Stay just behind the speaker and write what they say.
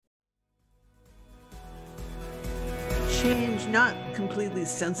change, not completely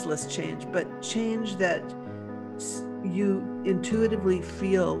senseless change, but change that you intuitively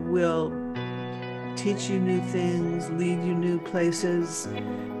feel will teach you new things, lead you new places,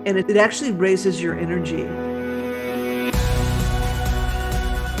 and it actually raises your energy.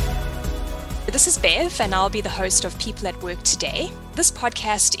 This is Bev, and I'll be the host of People at Work today. This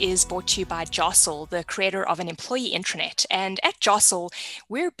podcast is brought to you by Jostle, the creator of an employee intranet. And at Jostle,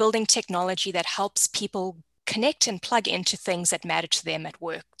 we're building technology that helps people connect and plug into things that matter to them at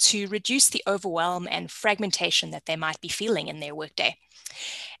work to reduce the overwhelm and fragmentation that they might be feeling in their workday.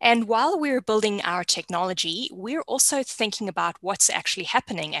 And while we're building our technology, we're also thinking about what's actually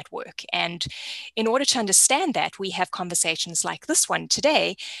happening at work. And in order to understand that, we have conversations like this one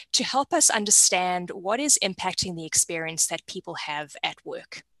today to help us understand what is impacting the experience that people have at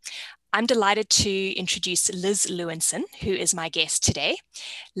work. I'm delighted to introduce Liz Lewinson, who is my guest today.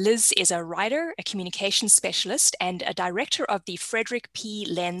 Liz is a writer, a communications specialist, and a director of the Frederick P.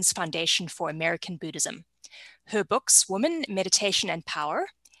 Lenz Foundation for American Buddhism. Her books, Woman, Meditation and Power,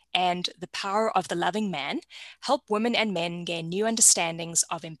 and The Power of the Loving Man, help women and men gain new understandings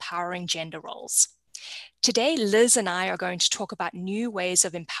of empowering gender roles. Today, Liz and I are going to talk about new ways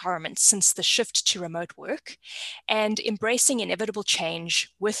of empowerment since the shift to remote work and embracing inevitable change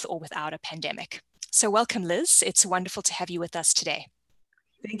with or without a pandemic. So welcome, Liz. It's wonderful to have you with us today.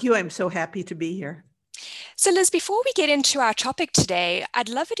 Thank you. I'm so happy to be here. So Liz, before we get into our topic today, I'd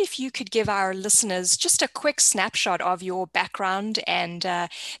love it if you could give our listeners just a quick snapshot of your background and the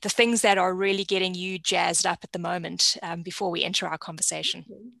things that are really getting you jazzed up at the moment before we enter our conversation.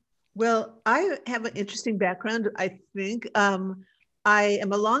 Well, I have an interesting background, I think. I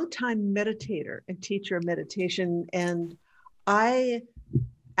am a longtime meditator and teacher of meditation, and I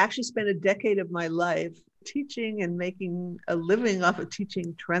actually spent a decade of my life teaching and making a living off of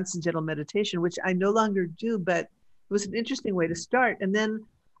teaching transcendental meditation, which I no longer do, but it was an interesting way to start. And then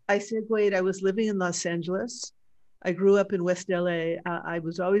I segued. I was living in Los Angeles. I grew up in West LA. I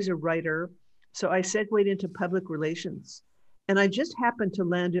was always a writer. So I segued into public relations. And I just happened to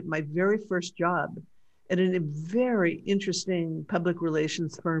land at my very first job at a very interesting public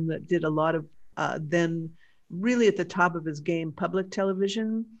relations firm that did a lot of then really at the top of his game, public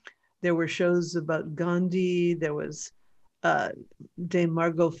television. There were shows about Gandhi. There was Dame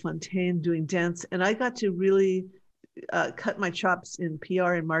Margot Fontaine doing dance. And I got to really cut my chops in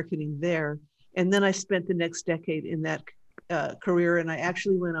PR and marketing there. And then I spent the next decade in that career. And I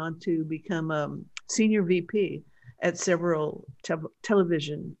actually went on to become a senior VP at several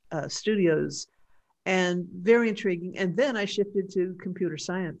television studios, and very intriguing. And then I shifted to computer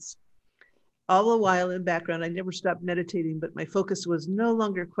science. All the while in background, I never stopped meditating, but my focus was no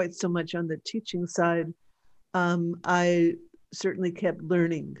longer quite so much on the teaching side. I certainly kept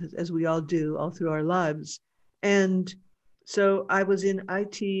learning, as we all do all through our lives. And so I was in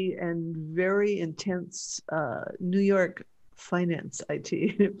IT and very intense New York finance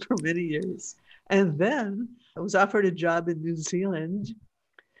IT for many years. And then I was offered a job in New Zealand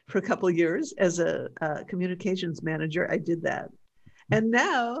for a couple of years as a communications manager. I did that. And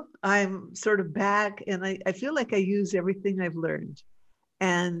now I'm sort of back, and I feel like I use everything I've learned.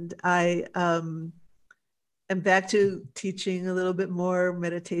 And I am back to teaching a little bit more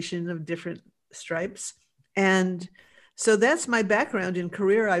meditation of different stripes. And so that's my background in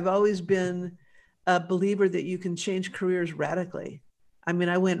career. I've always been a believer that you can change careers radically. I mean,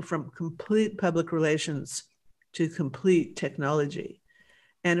 I went from complete public relations to complete technology.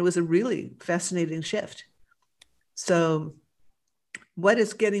 And it was a really fascinating shift. So what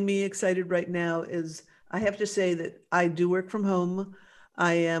is getting me excited right now is I have to say that I do work from home.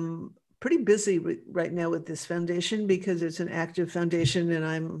 I am pretty busy right now with this foundation because it's an active foundation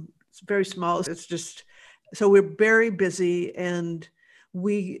and it's very small. It's just, so we're very busy, and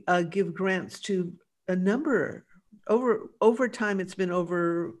we give grants to a number. Over time, it's been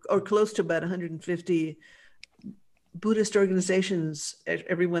over or close to about 150 Buddhist organizations.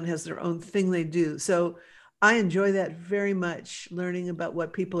 Everyone has their own thing they do. So I enjoy that very much, learning about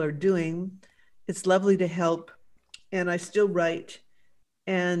what people are doing. It's lovely to help, and I still write.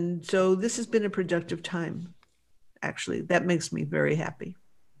 And so this has been a productive time, actually. That makes me very happy.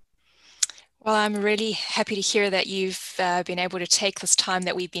 Well, I'm really happy to hear that you've been able to take this time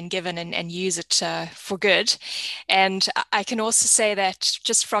that we've been given and use it for good. And I can also say that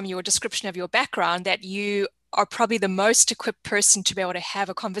just from your description of your background, that you are probably the most equipped person to be able to have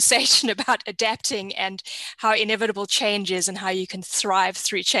a conversation about adapting and how inevitable change is and how you can thrive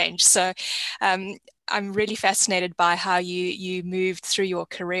through change. So I'm really fascinated by how you moved through your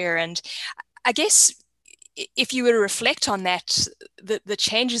career. And I guess if you were to reflect on that, the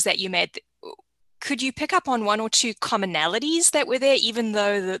changes that you made, could you pick up on one or two commonalities that were there, even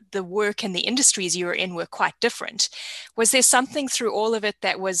though the work and the industries you were in were quite different? Was there something through all of it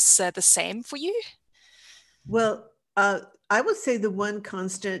that was the same for you? Well, I would say the one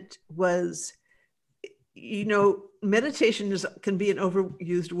constant was, meditation can be an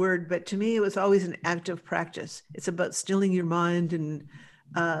overused word, but to me, it was always an active practice. It's about stilling your mind and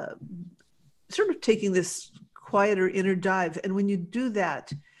sort of taking this quieter inner dive. And when you do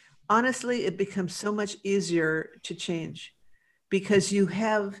that, honestly, it becomes so much easier to change because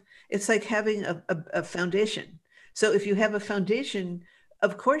it's like having a foundation. So if you have a foundation,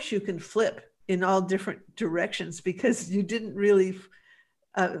 of course you can flip in all different directions because you didn't really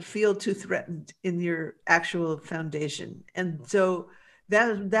feel too threatened in your actual foundation. And so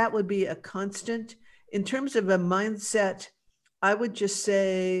that would be a constant. In terms of a mindset, I would just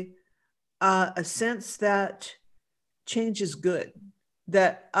say a sense that change is good.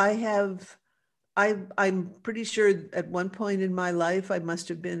 That I'm pretty sure at one point in my life, I must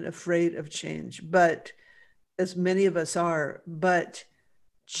have been afraid of change, but as many of us are, but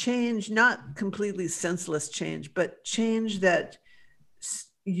change, not completely senseless change, but change that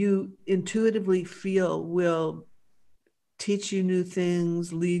you intuitively feel will teach you new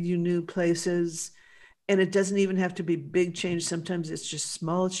things, lead you new places. And it doesn't even have to be big change. Sometimes it's just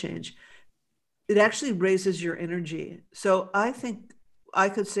small change. It actually raises your energy. So I think I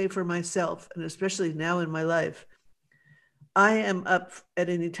could say for myself, and especially now in my life, I am up at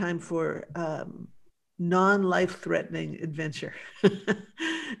any time for non-life-threatening adventure.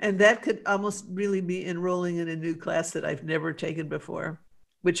 And that could almost really be enrolling in a new class that I've never taken before,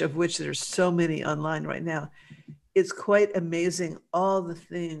 which there's so many online right now. It's quite amazing, all the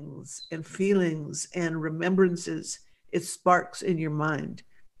things and feelings and remembrances it sparks in your mind.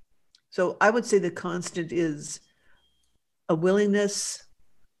 So I would say the constant is a willingness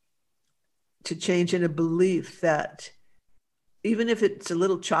to change and a belief that even if it's a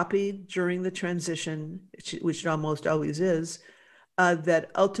little choppy during the transition, which it almost always is, that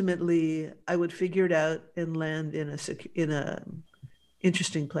ultimately I would figure it out and land in a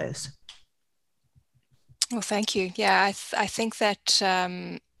interesting place. Well, thank you. Yeah, I think that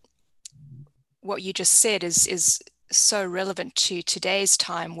what you just said is so relevant to today's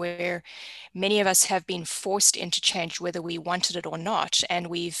time, where many of us have been forced into change whether we wanted it or not, and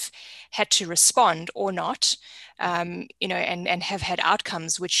we've had to respond or not, and have had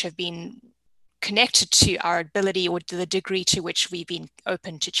outcomes which have been connected to our ability or to the degree to which we've been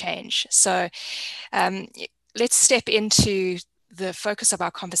open to change. So let's step into the focus of our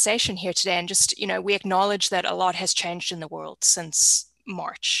conversation here today, and just, we acknowledge that a lot has changed in the world since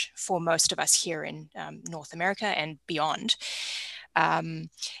March for most of us here in North America and beyond.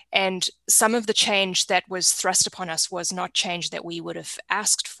 And some of the change that was thrust upon us was not change that we would have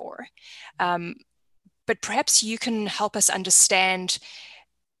asked for. But perhaps you can help us understand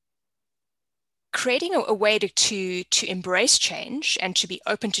creating a way to embrace change and to be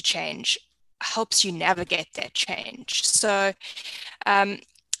open to change helps you navigate that change. So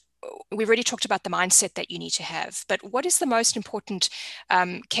we've already talked about the mindset that you need to have, but what is the most important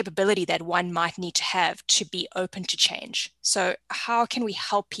capability that one might need to have to be open to change? So how can we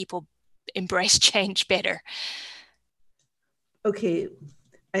help people embrace change better? Okay,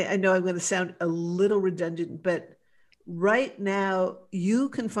 I know I'm going to sound a little redundant, but right now you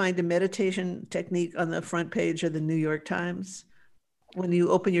can find a meditation technique on the front page of the New York Times. When you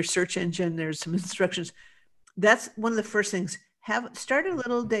open your search engine, there's some instructions. That's one of the first things. Start a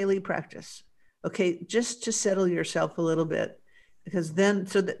little daily practice, okay, just to settle yourself a little bit, because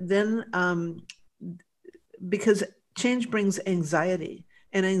because change brings anxiety,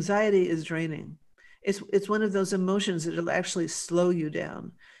 and anxiety is draining. It's one of those emotions that will actually slow you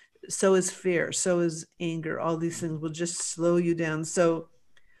down. So is fear, so is anger. All these things will just slow you down. So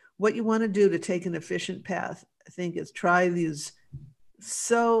what you want to do to take an efficient path, I think, is try these.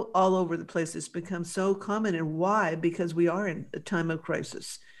 So all over the place, it's become so common. And why? Because we are in a time of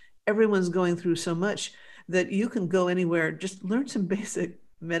crisis. Everyone's going through so much that you can go anywhere, just learn some basic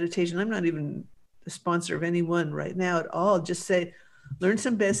meditation. I'm not even a sponsor of anyone right now at all. Just say, learn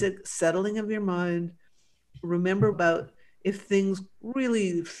some basic settling of your mind. Remember about if things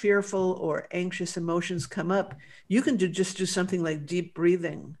really fearful or anxious emotions come up, you can just do something like deep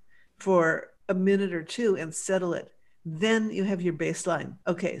breathing for a minute or two and settle it. Then you have your baseline.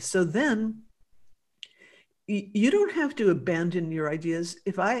 Okay, so then you don't have to abandon your ideas.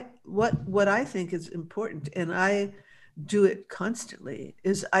 What I think is important, and I do it constantly,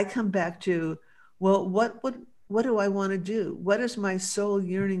 is I come back to, well, what do I want to do? What is my soul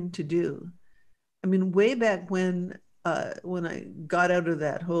yearning to do? I mean, way back when when I got out of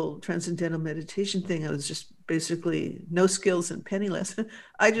that whole transcendental meditation thing, I was just basically no skills and penniless.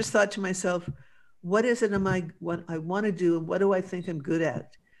 I just thought to myself, what is it what I want to do, and what do I think I'm good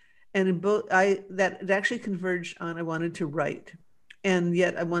at? And in both, that it actually converged on I wanted to write, and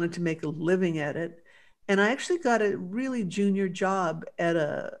yet I wanted to make a living at it. And I actually got a really junior job at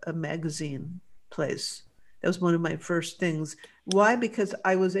a magazine place. That was one of my first things. Why? Because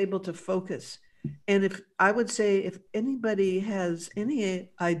I was able to focus. And if I would say, if anybody has any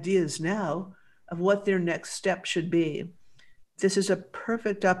ideas now of what their next step should be, this is a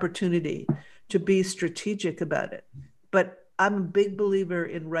perfect opportunity to be strategic about it. But I'm a big believer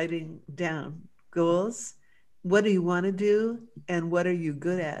in writing down goals. What do you want to do? And what are you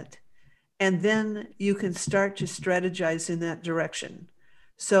good at? And then you can start to strategize in that direction.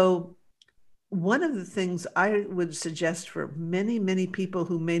 So one of the things I would suggest for many, many people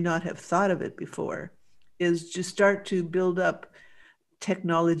who may not have thought of it before is to start to build up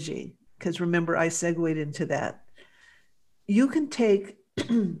technology. Because remember, I segued into that. You can take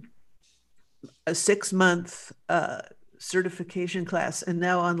a 6-month certification class, and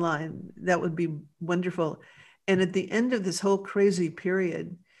now online. That would be wonderful. And at the end of this whole crazy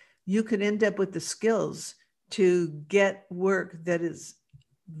period, you could end up with the skills to get work that is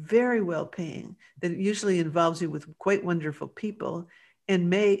very well paying, that usually involves you with quite wonderful people, and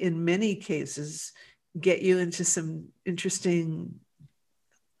may, in many cases, get you into some interesting,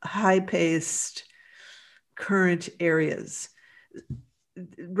 high-paced, current areas.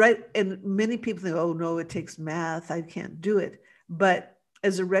 Right. And many people think, oh, no, it takes math. I can't do it. But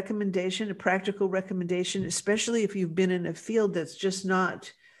as a recommendation, a practical recommendation, especially if you've been in a field that's just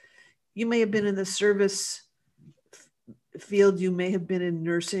not, you may have been in the service field, you may have been in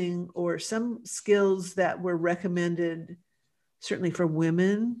nursing, or some skills that were recommended, certainly for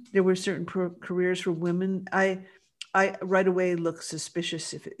women. There were certain careers for women. I right away look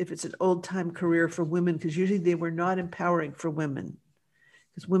suspicious if it's an old time career for women, because usually they were not empowering for women,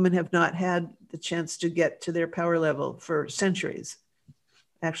 because women have not had the chance to get to their power level for centuries,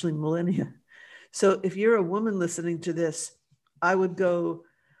 actually millennia. So if you're a woman listening to this, I would go,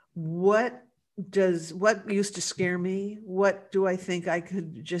 what used to scare me? What do I think I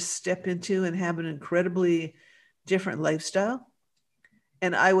could just step into and have an incredibly different lifestyle?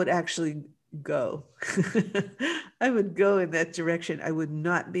 And I would actually go. I would go in that direction. I would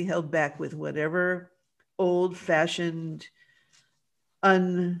not be held back with whatever old-fashioned,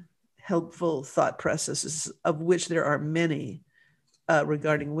 unhelpful thought processes, of which there are many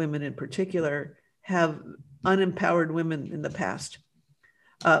regarding women in particular, have unempowered women in the past.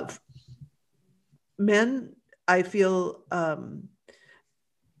 Men, I feel the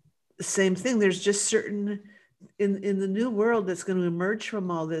same thing. There's just certain, in the new world that's going to emerge from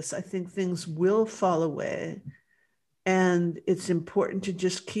all this, I think things will fall away. And it's important to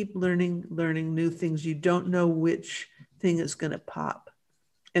just keep learning new things. You don't know which thing is going to pop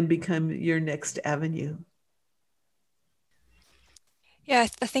and become your next avenue. Yeah,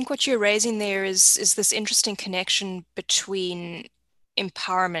 I think what you're raising there is this interesting connection between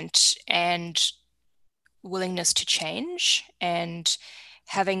empowerment and willingness to change, and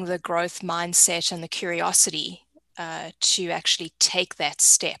having the growth mindset and the curiosity to actually take that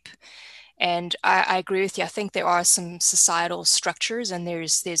step. And I agree with you. I think there are some societal structures, and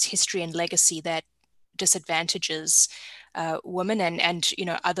there's history and legacy that disadvantages women and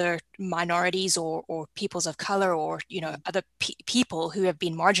other minorities or peoples of color, or other people who have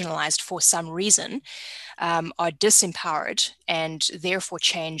been marginalized for some reason, are disempowered, and therefore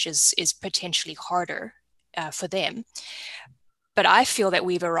change is potentially harder for them. But I feel that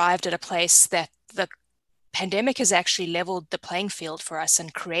we've arrived at a place that the pandemic has actually leveled the playing field for us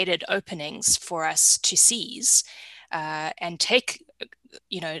and created openings for us to seize and take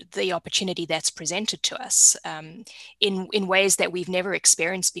the opportunity that's presented to us in ways that we've never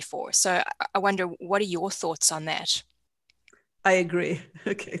experienced before. So I wonder, what are your thoughts on that? I agree.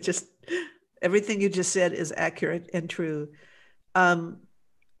 Okay, just everything you just said is accurate and true.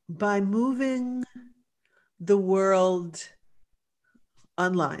 By moving the world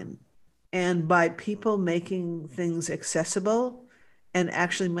online, and by people making things accessible and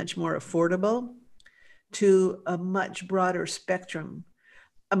actually much more affordable to a much broader spectrum.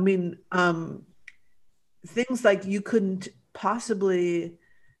 I mean, things like you couldn't possibly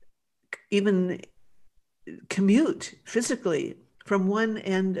even commute physically from one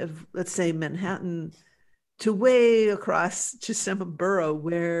end of, let's say, Manhattan to way across to some borough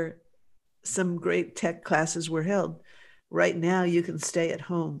where some great tech classes were held. Right now, you can stay at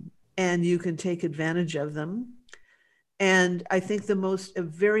home and you can take advantage of them. And I think a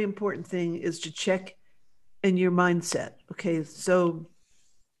very important thing is to check and your mindset. Okay, so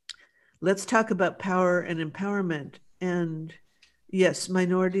let's talk about power and empowerment. And yes,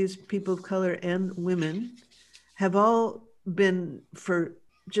 minorities, people of color, and women have all been for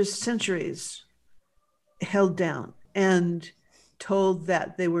just centuries held down and told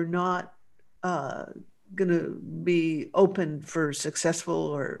that they were not going to be open for successful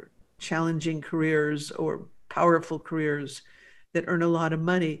or challenging careers or powerful careers that earn a lot of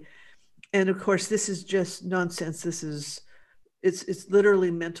money. And of course, this is just nonsense. It's literally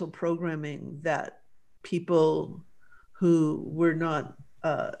mental programming that people who were not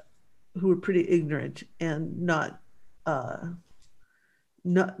who were pretty ignorant and uh,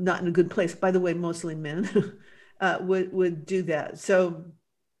 not in a good place. By the way, mostly men would do that. So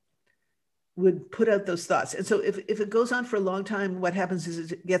would put out those thoughts. And so if it goes on for a long time, what happens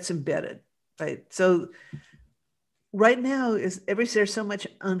is it gets embedded, right? So right now there's so much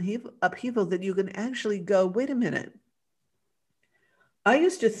upheaval that you can actually go, wait a minute. I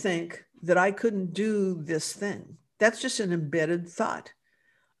used to think that I couldn't do this thing. That's just an embedded thought.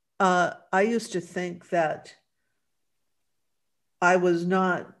 I used to think that I was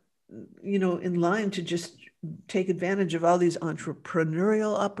not, in line to just take advantage of all these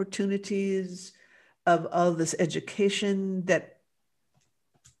entrepreneurial opportunities, of all this education that,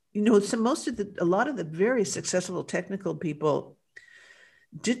 so a lot of the very successful technical people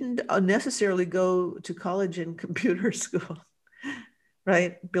didn't necessarily go to college and computer school,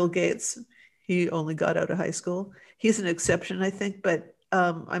 right? Bill Gates, he only got out of high school. He's an exception, I think, but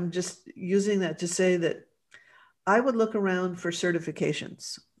I'm just using that to say that I would look around for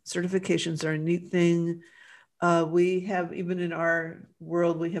certifications. Certifications are a neat thing. We have, even in our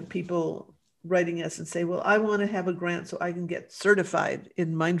world, we have people writing us and say, well, I want to have a grant so I can get certified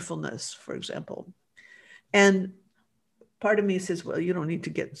in mindfulness, for example. And part of me says, well, you don't need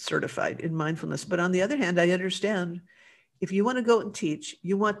to get certified in mindfulness. But on the other hand, I understand if you want to go and teach,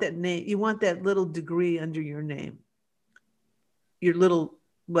 you want that name, you want that little degree under your name, your little,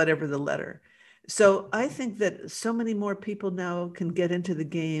 whatever the letter. So I think that so many more people now can get into the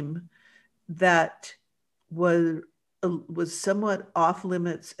game that was somewhat off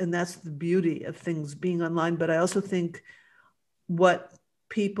limits, and that's the beauty of things being online. But I also think what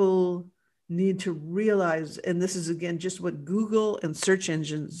people need to realize, and this is again just what Google and search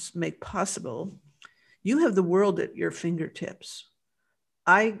engines make possible, you have the world at your fingertips.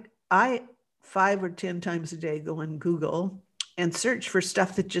 I 5 or 10 times a day go on Google and search for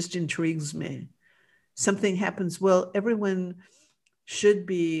stuff that just intrigues me. Something happens, well, everyone should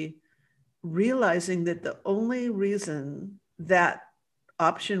be realizing that the only reason that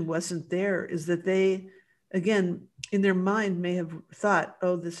option wasn't there is that they, again, in their mind may have thought,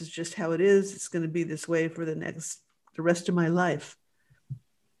 oh, this is just how it is. It's going to be this way for the rest of my life.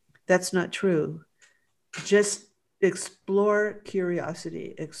 That's not true. Just explore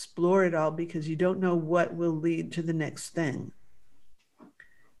curiosity, explore it all, because you don't know what will lead to the next thing.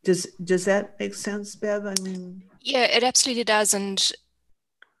 Does that make sense, Bev? I mean, yeah, it absolutely does. And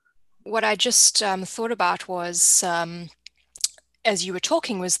what I just thought about was, as you were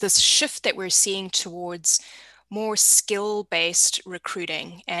talking, was this shift that we're seeing towards more skill-based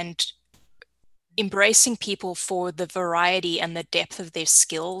recruiting and embracing people for the variety and the depth of their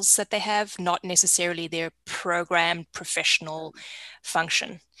skills that they have, not necessarily their programmed professional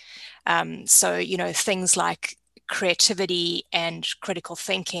function. So, things like creativity and critical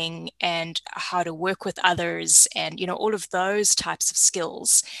thinking and how to work with others and all of those types of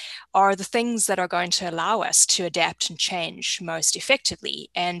skills are the things that are going to allow us to adapt and change most effectively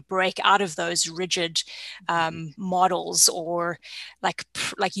and break out of those rigid models, or like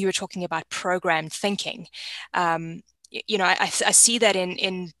you were talking about programmed thinking. I see that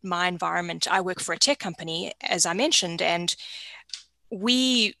in my environment. I work for a tech company, as I mentioned, and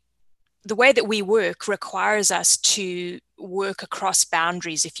the way that we work requires us to work across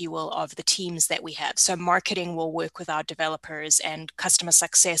boundaries, if you will, of the teams that we have. So marketing will work with our developers and customer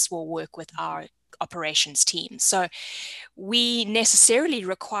success will work with our operations team. So we necessarily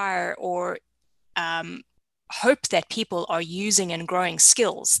require or hope that people are using and growing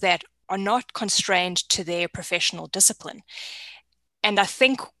skills that are not constrained to their professional discipline. And I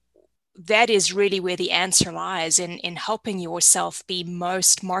think that is really where the answer lies in helping yourself be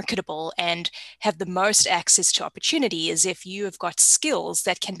most marketable and have the most access to opportunity, is if you have got skills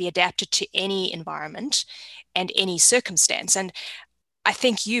that can be adapted to any environment and any circumstance. And I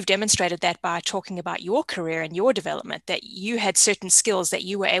think you've demonstrated that by talking about your career and your development, that you had certain skills that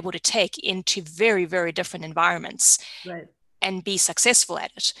you were able to take into very, very different environments, right, and be successful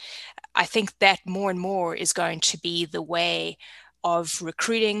at it. I think that more and more is going to be the way of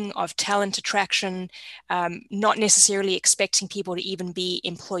recruiting, of talent attraction, not necessarily expecting people to even be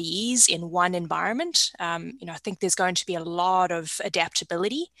employees in one environment. I think there's going to be a lot of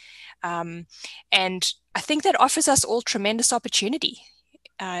adaptability. And I think that offers us all tremendous opportunity.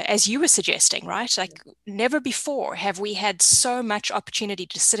 As you were suggesting, right? Like never before have we had so much opportunity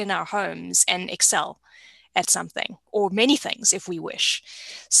to sit in our homes and excel at something or many things if we wish.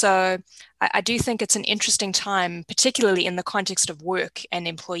 So I do think it's an interesting time, particularly in the context of work and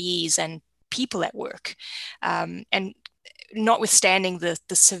employees and people at work. And notwithstanding the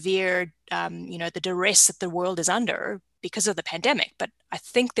severe, the duress that the world is under because of the pandemic, but I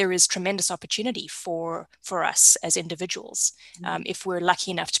think there is tremendous opportunity for us as individuals if we're lucky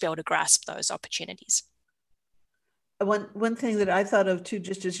enough to be able to grasp those opportunities. One thing that I thought of too,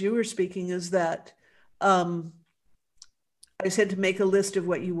 just as you were speaking, is that I said to make a list of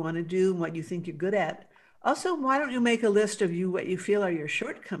what you want to do and what you think you're good at. Also, why don't you make a list of what you feel are your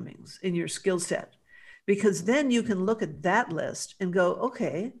shortcomings in your skill set? Because then you can look at that list and go,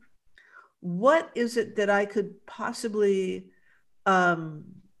 okay, what is it that I could possibly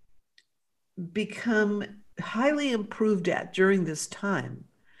become highly improved at during this time?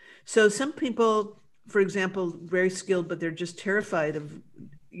 So some people, for example, very skilled, but they're just terrified of,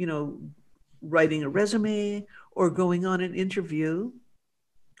 writing a resume or going on an interview.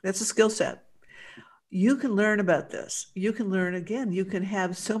 That's a skill set. You can learn about this. You can learn again. You can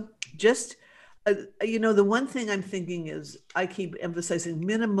have the one thing I'm thinking is, I keep emphasizing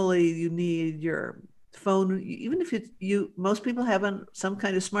minimally, you need your phone, even if most people have some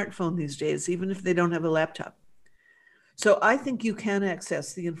kind of smartphone these days, even if they don't have a laptop. So I think you can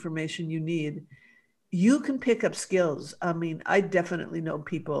access the information you need. You can pick up skills. I mean, I definitely know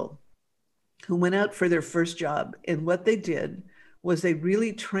people who went out for their first job, and what they did was they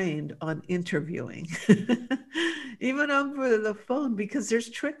really trained on interviewing, even over the phone, because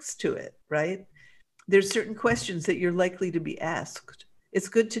there's tricks to it, right? There's certain questions that you're likely to be asked. It's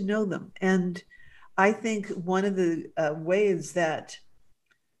good to know them. And I think one of the ways that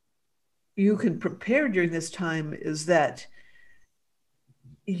you can prepare during this time is that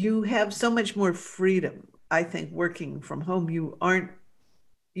you have so much more freedom. I think working from home, you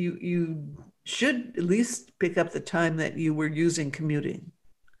should at least pick up the time that you were using commuting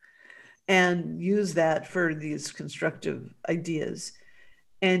and use that for these constructive ideas.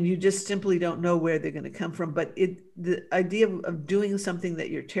 And you just simply don't know where they're going to come from. But the idea of doing something that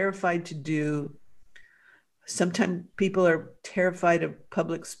you're terrified to do, sometimes people are terrified of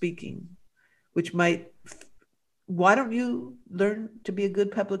public speaking, why don't you learn to be a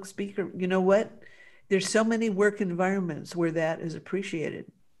good public speaker? You know what? There's so many work environments where that is appreciated,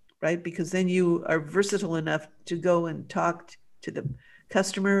 right? Because then you are versatile enough to go and talk to the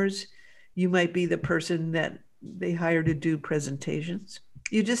customers. You might be the person that they hire to do presentations.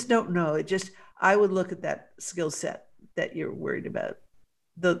 You just don't know. I would look at that skill set that you're worried about,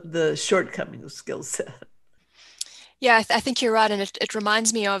 the shortcoming of skill set. Yeah, I think you're right. And it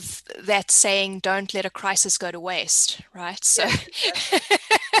reminds me of that saying, don't let a crisis go to waste, right? So,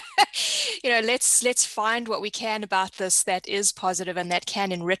 let's find what we can about this that is positive and that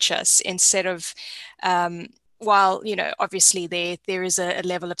can enrich us instead of, while, obviously there is a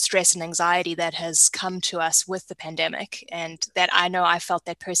level of stress and anxiety that has come to us with the pandemic. And that I know I felt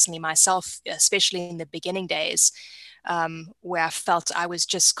that personally myself, especially in the beginning days, where I felt I was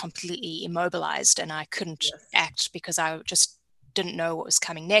just completely immobilized and I couldn't act because I just didn't know what was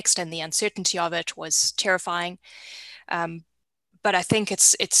coming next, and the uncertainty of it was terrifying. But I think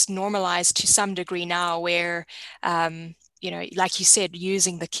it's normalized to some degree now, where like you said,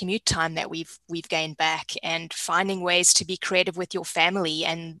 using the commute time that we've gained back and finding ways to be creative with your family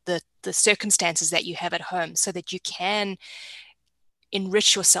and the circumstances that you have at home, so that you can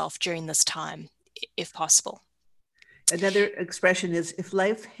enrich yourself during this time, if possible. Another expression is, if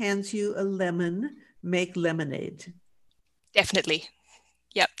life hands you a lemon, make lemonade. Definitely.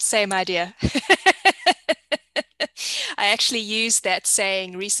 Yep, same idea. I actually used that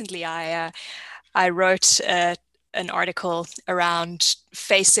saying recently. I wrote an article around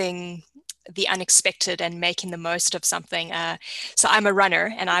facing the unexpected and making the most of something. So I'm a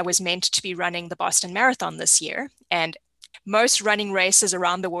runner, and I was meant to be running the Boston Marathon this year, and most running races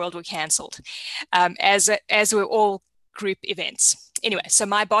around the world were canceled, as were all group events. Anyway, so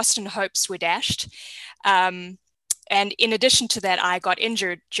my Boston hopes were dashed. And in addition to that, I got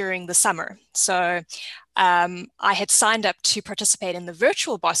injured during the summer. So I had signed up to participate in the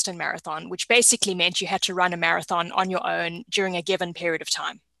virtual Boston Marathon, which basically meant you had to run a marathon on your own during a given period of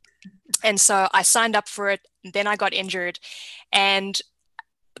time. And so I signed up for it. Then I got injured. And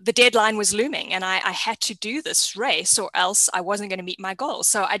the deadline was looming and I had to do this race or else I wasn't going to meet my goal.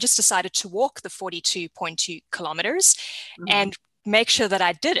 So I just decided to walk the 42.2 kilometers and make sure that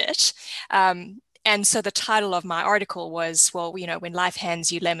I did it. And so the title of my article was, well, when life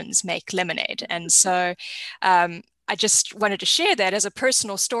hands you lemons, make lemonade. And so I just wanted to share that as a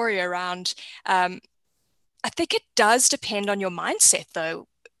personal story around, I think it does depend on your mindset, though,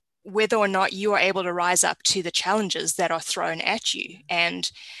 whether or not you are able to rise up to the challenges that are thrown at you.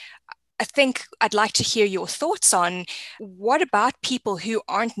 And I think I'd like to hear your thoughts on what about people who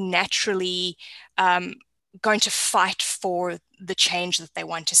aren't naturally going to fight for the change that they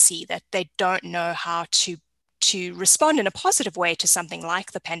want to see, that they don't know how to respond in a positive way to something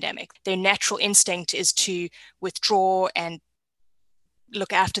like the pandemic. Their natural instinct is to withdraw and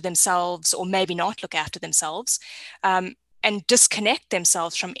look after themselves, or maybe not look after themselves, and disconnect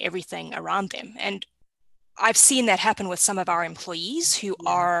themselves from everything around them. And I've seen that happen with some of our employees who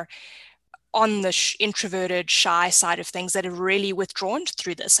are on the introverted, shy side of things, that have really withdrawn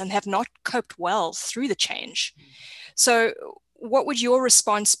through this and have not coped well through the change. So what would your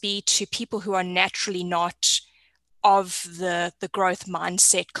response be to people who are naturally not of the growth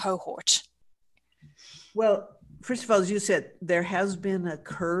mindset cohort? Well, first of all, as you said, there has been a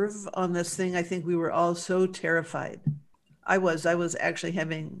curve on this thing. I think we were all so terrified. I was actually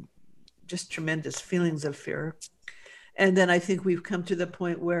having just tremendous feelings of fear. And then I think we've come to the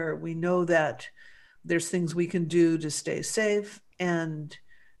point where we know that there's things we can do to stay safe. And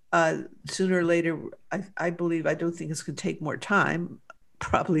sooner or later, I believe, I don't think it's going to take more time.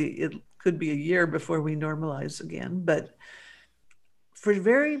 Probably it could be a year before we normalize again. But for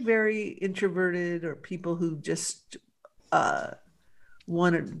very, very introverted or people who just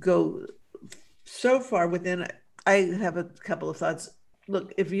want to go so far within, I have a couple of thoughts.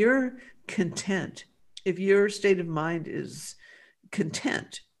 Look, if you're content, if your state of mind is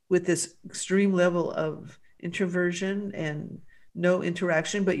content with this extreme level of introversion and no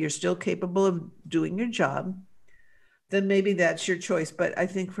interaction, but you're still capable of doing your job, then maybe that's your choice. But I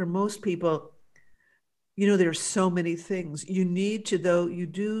think for most people, there's so many things you need to, though, you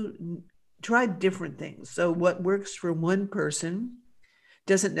do try different things. So what works for one person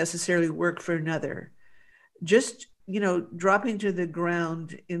doesn't necessarily work for another. Just, dropping to the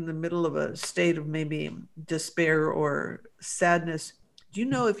ground in the middle of a state of maybe despair or sadness. Do you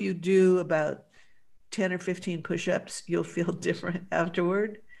know if you do about 10 or 15 push-ups, you'll feel different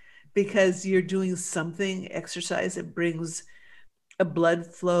afterward, because you're doing something, exercise that brings a blood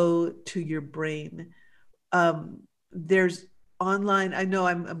flow to your brain. There's online, I know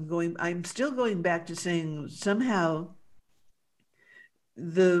I'm still going back to saying somehow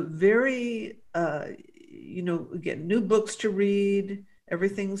the very, get new books to read.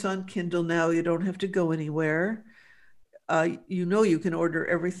 Everything's on Kindle now. You don't have to go anywhere. You can order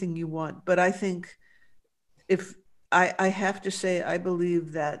everything you want. But I think if I have to say, I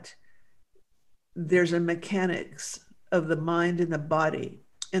believe that there's a mechanics of the mind and the body,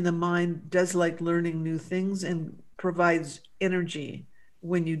 and the mind does like learning new things and provides energy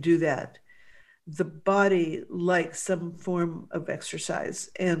when you do that. The body likes some form of exercise.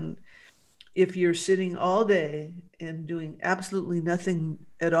 And if you're sitting all day and doing absolutely nothing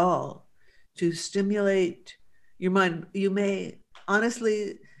at all to stimulate your mind, you may,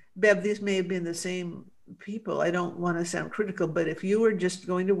 honestly, Bev, these may have been the same people. I don't want to sound critical, but if you were just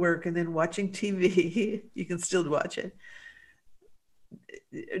going to work and then watching TV, you can still watch it,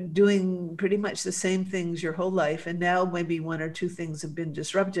 doing pretty much the same things your whole life, and now maybe one or two things have been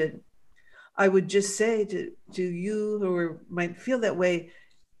disrupted, I would just say to you who might feel that way,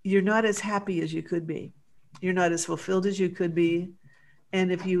 you're not as happy as you could be. You're not as fulfilled as you could be.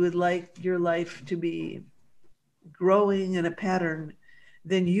 And if you would like your life to be growing in a pattern,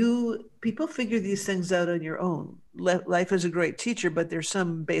 then people figure these things out on your own. Life is a great teacher, but there's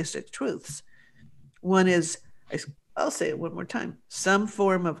some basic truths. One is, I'll say it one more time, some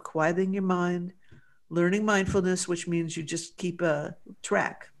form of quieting your mind, learning mindfulness, which means you just keep a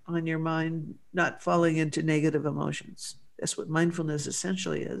track on your mind, not falling into negative emotions. That's what mindfulness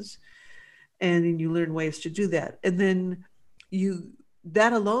essentially is. And then you learn ways to do that. And then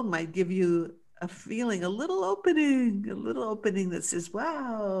that alone might give you a feeling, a little opening that says,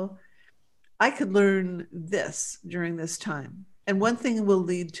 wow, I could learn this during this time. And one thing will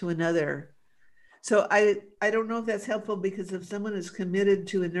lead to another. So I don't know if that's helpful, because if someone is committed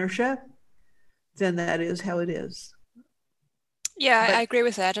to inertia, then that is how it is. Yeah, I agree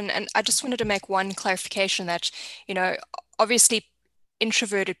with that. And I just wanted to make one clarification that, obviously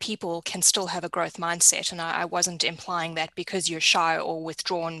introverted people can still have a growth mindset. And I wasn't implying that because you're shy or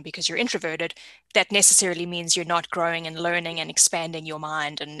withdrawn because you're introverted, that necessarily means you're not growing and learning and expanding your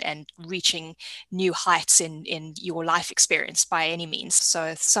mind and reaching new heights in your life experience by any means.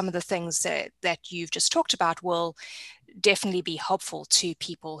 So some of the things that you've just talked about will definitely be helpful to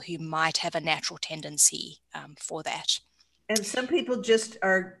people who might have a natural tendency for that. And some people just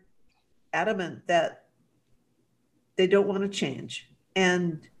are adamant that they don't want to change.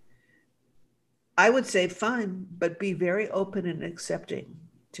 And I would say, fine, but be very open and accepting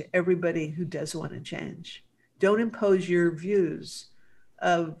to everybody who does want to change. Don't impose your views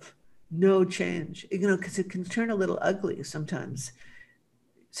of no change, because it can turn a little ugly sometimes.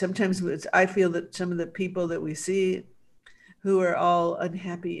 Sometimes I feel that some of the people that we see who are all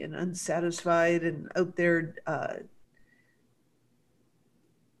unhappy and unsatisfied and out there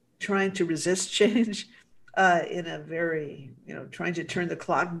trying to resist change in a very, trying to turn the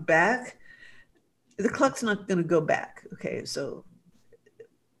clock back. The clock's not going to go back. Okay, so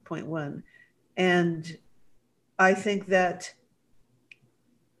point one. And I think that's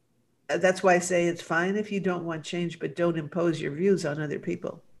why I say it's fine if you don't want change, but don't impose your views on other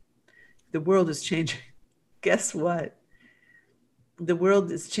people. The world is changing. Guess what? The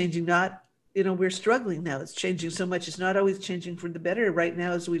world is changing. Not, we're struggling now. It's changing so much. It's not always changing for the better. Right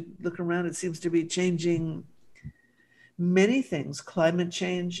now, as we look around, it seems to be changing many things. Climate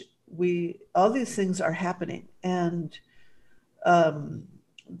change, all these things are happening. And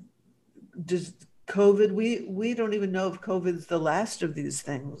does COVID, we don't even know if COVID is the last of these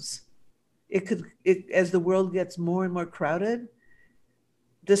things. As the world gets more and more crowded,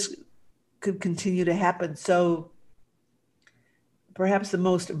 this could continue to happen. So perhaps the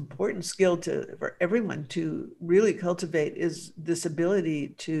most important skill for everyone to really cultivate is this ability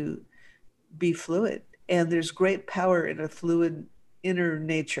to be fluid. And there's great power in a fluid inner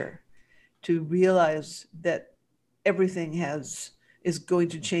nature to realize that everything is going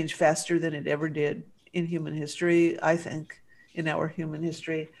to change faster than it ever did in human history, I think, in our human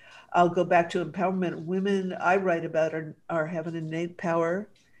history. I'll go back to empowerment. Women I write about have an innate power,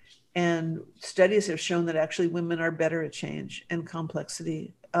 and studies have shown that actually women are better at change and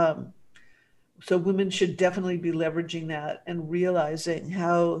complexity. So women should definitely be leveraging that and realizing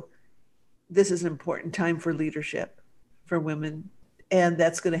how this is an important time for leadership for women, and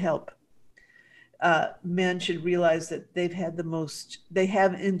that's going to help. Men should realize that they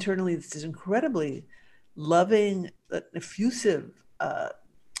have internally this incredibly loving, effusive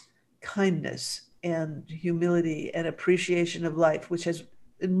kindness and humility and appreciation of life, which has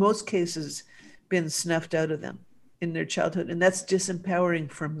in most cases been snuffed out of them in their childhood. And that's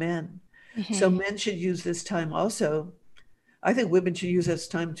disempowering for men. Mm-hmm. So men should use this time also. I think women should use this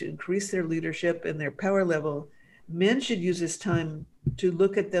time to increase their leadership and their power level. Men should use this time to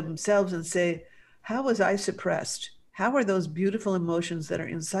look at themselves and say, how was I suppressed? How are those beautiful emotions that are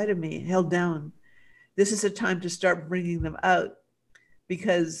inside of me held down? This is a time to start bringing them out,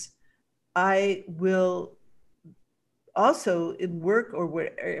 because I will also, in work or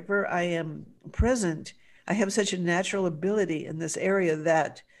wherever I am present, I have such a natural ability in this area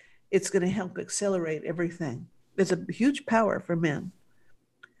that it's going to help accelerate everything. There's a huge power for men.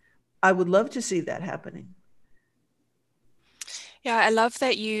 I would love to see that happening. Yeah, I love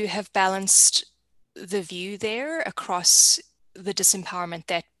that you have balanced the view there across the disempowerment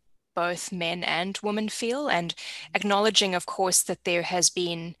that both men and women feel, and acknowledging, of course, that there has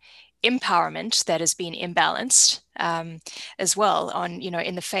been empowerment that has been imbalanced as well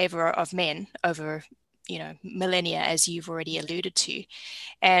in the favor of men over millennia, as you've already alluded to.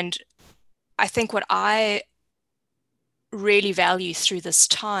 And I think what I really value through this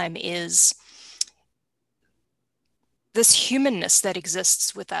time is this humanness that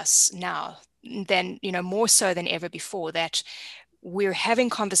exists with us now, than more so than ever before, that we're having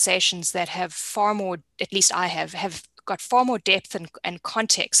conversations that have far more, at least I have got far more depth and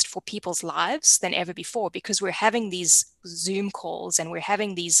context for people's lives than ever before, because we're having these Zoom calls and we're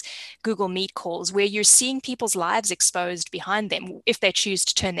having these Google Meet calls where you're seeing people's lives exposed behind them if they choose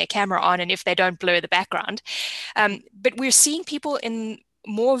to turn their camera on and if they don't blur the background. But we're seeing people in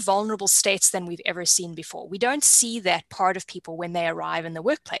more vulnerable states than we've ever seen before. We don't see that part of people when they arrive in the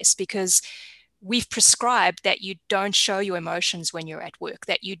workplace, because we've prescribed that you don't show your emotions when you're at work,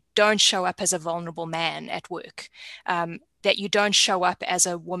 that you don't show up as a vulnerable man at work, that you don't show up as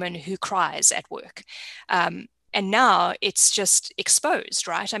a woman who cries at work. And now it's just exposed,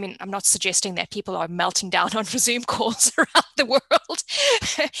 right? I mean, I'm not suggesting that people are melting down on Zoom calls around the world,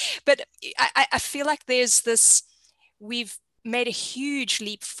 but I feel like we've made a huge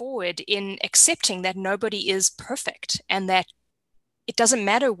leap forward in accepting that nobody is perfect, and that it doesn't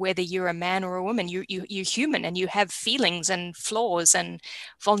matter whether you're a man or a woman. You're human, and you have feelings and flaws and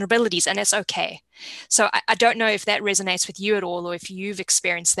vulnerabilities, and it's okay. So I don't know if that resonates with you at all, or if you've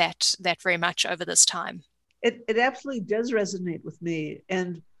experienced that very much over this time. It absolutely does resonate with me.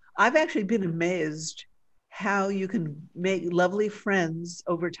 And I've actually been amazed how you can make lovely friends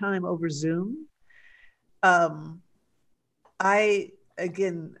over time over Zoom. Um, I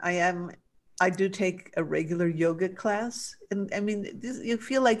again, I do take a regular yoga class, and I mean, you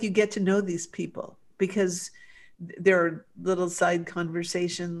feel like you get to know these people because there are little side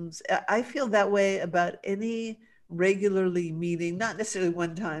conversations. I feel that way about any regularly meeting, not necessarily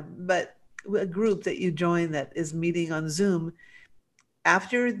one time, but a group that you join that is meeting on Zoom.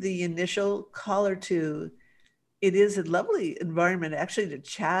 After the initial call or two, it is a lovely environment actually to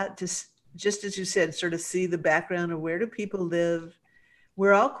chat, just as you said, sort of see the background of where do people live.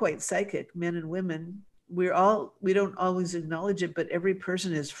 We're all quite psychic, men and women. We don't always acknowledge it, but every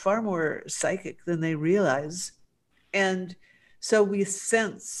person is far more psychic than they realize. And so we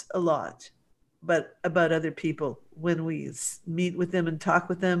sense a lot, but about other people when we meet with them and talk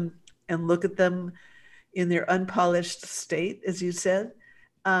with them and look at them in their unpolished state, as you said.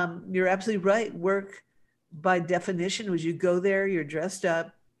 You're absolutely right. Work by definition, as you go there, you're dressed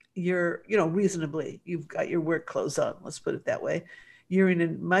up, you're, reasonably, you've got your work clothes on, let's put it that way. You're in a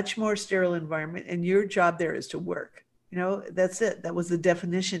much more sterile environment, and your job there is to work. That's it. That was the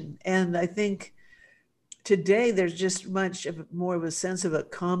definition. And I think today there's just much more of a sense of a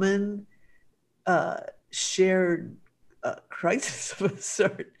common uh, shared crisis of a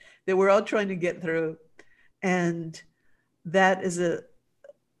sort that we're all trying to get through. And that is an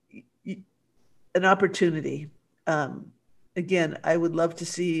opportunity. Again, I would love to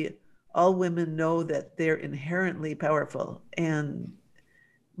see all women know that they're inherently powerful and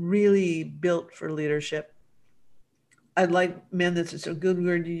really built for leadership. I'd like men, that's a good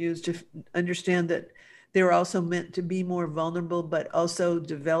word you use, to understand that they're also meant to be more vulnerable, but also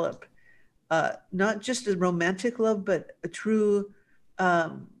develop not just a romantic love, but a true,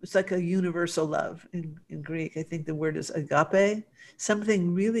 it's like a universal love in Greek. I think the word is agape,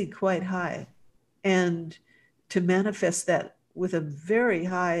 something really quite high. And to manifest that with a very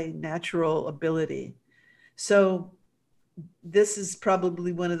high natural ability. So this is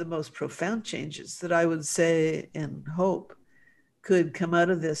probably one of the most profound changes that I would say and hope could come out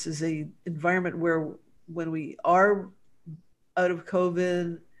of this, is a environment where when we are out of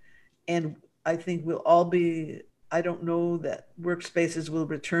COVID, and I think we'll all be, I don't know that workspaces will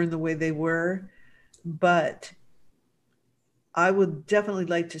return the way they were, but I would definitely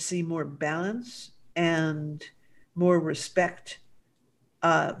like to see more balance and more respect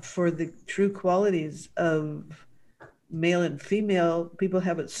for the true qualities of male and female. People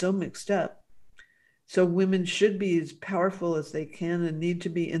have it so mixed up. So women should be as powerful as they can and need to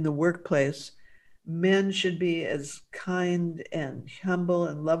be in the workplace. Men should be as kind and humble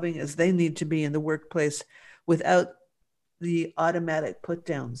and loving as they need to be in the workplace without the automatic put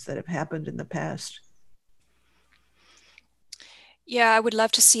downs that have happened in the past. Yeah, I would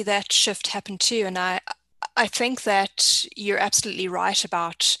love to see that shift happen too. And I think that you're absolutely right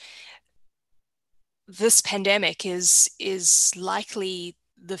about this pandemic is likely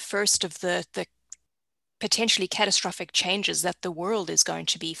the first of the potentially catastrophic changes that the world is going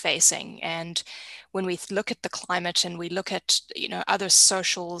to be facing. And when we look at the climate and we look at other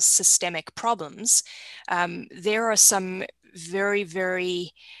social systemic problems, there are some very,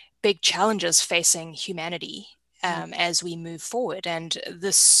 very big challenges facing humanity as we move forward. And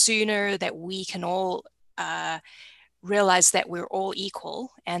the sooner that we can all realize that we're all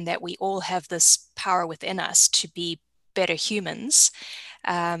equal and that we all have this power within us to be better humans,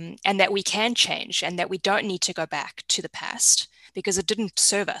 and that we can change and that we don't need to go back to the past because it didn't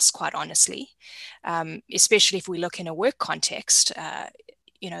serve us, quite honestly, especially if we look in a work context,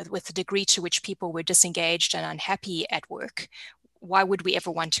 with the degree to which people were disengaged and unhappy at work. Why would we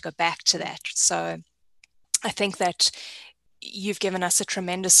ever want to go back to that? So I think that you've given us a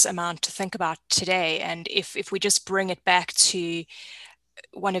tremendous amount to think about today. And if we just bring it back to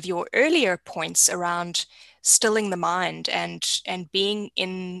one of your earlier points around stilling the mind and being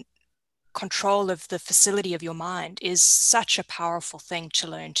in control of the facility of your mind is such a powerful thing to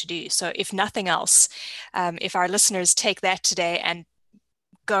learn to do. So if nothing else, if our listeners take that today and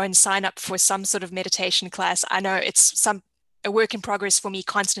go and sign up for some sort of meditation class, I know it's a work in progress for me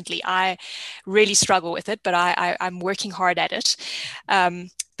constantly. I really struggle with it, but I'm working hard at it.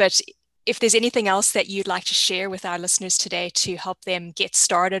 But if there's anything else that you'd like to share with our listeners today to help them get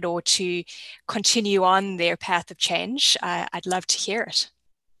started or to continue on their path of change, I'd love to hear it.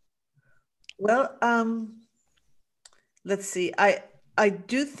 Well, let's see. I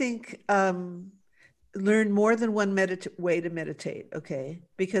do think learn more than one way to meditate, okay?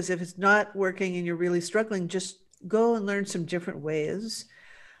 Because if it's not working and you're really struggling, just go and learn some different ways.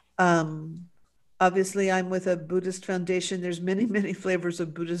 Obviously, I'm with a Buddhist foundation. There's many, many flavors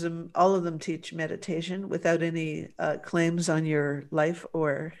of Buddhism. All of them teach meditation without any claims on your life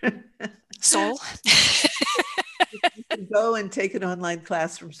or soul. Go and take an online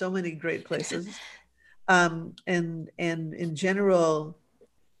class from so many great places. And in general,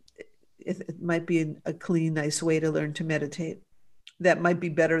 it might be a clean, nice way to learn to meditate. That might be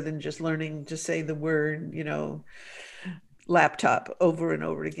better than just learning to say the word, laptop over and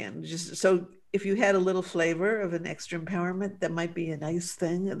over again. Just so if you had a little flavor of an extra empowerment, that might be a nice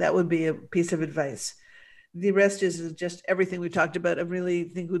thing. That would be a piece of advice. The rest is just everything we talked about. I really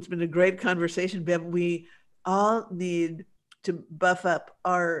think it's been a great conversation, Bev. We all need to buff up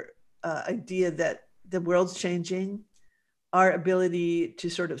our idea that the world's changing, our ability to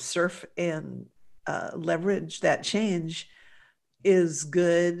sort of surf and leverage that change is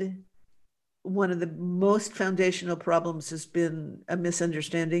good. One of the most foundational problems has been a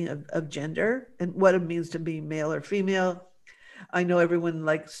misunderstanding of gender and what it means to be male or female. I know everyone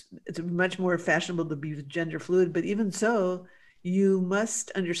likes, it's much more fashionable to be gender fluid, but even so, you must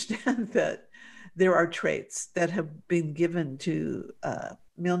understand that there are traits that have been given to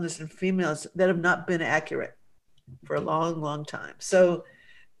maleness and females that have not been accurate for a long, long time. So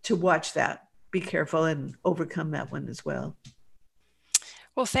to watch that, be careful and overcome that one as well.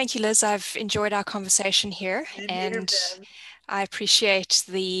 Well, thank you, Liz. I've enjoyed our conversation here, and I appreciate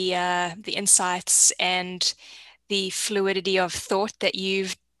the insights and the fluidity of thought that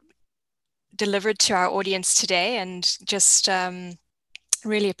you've delivered to our audience today, and just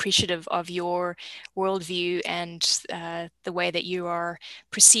really appreciative of your worldview and the way that you are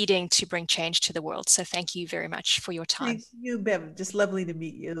proceeding to bring change to the world. So thank you very much for your time. Thank you, Bev. Just lovely to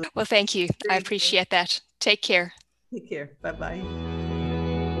meet you. Well, thank you. I appreciate that. Take care. Take care. Bye-bye.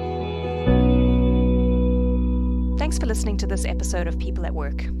 Thanks for listening to this episode of People at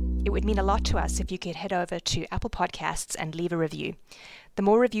Work. It would mean a lot to us if you could head over to Apple Podcasts and leave a review. The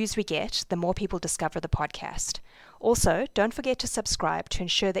more reviews we get, the more people discover the podcast. Also, don't forget to subscribe to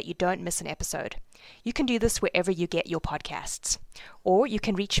ensure that you don't miss an episode. You can do this wherever you get your podcasts. Or you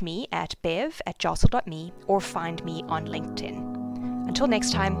can reach me at bev@jostle.me or find me on LinkedIn. Until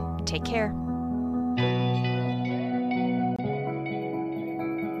next time, take care.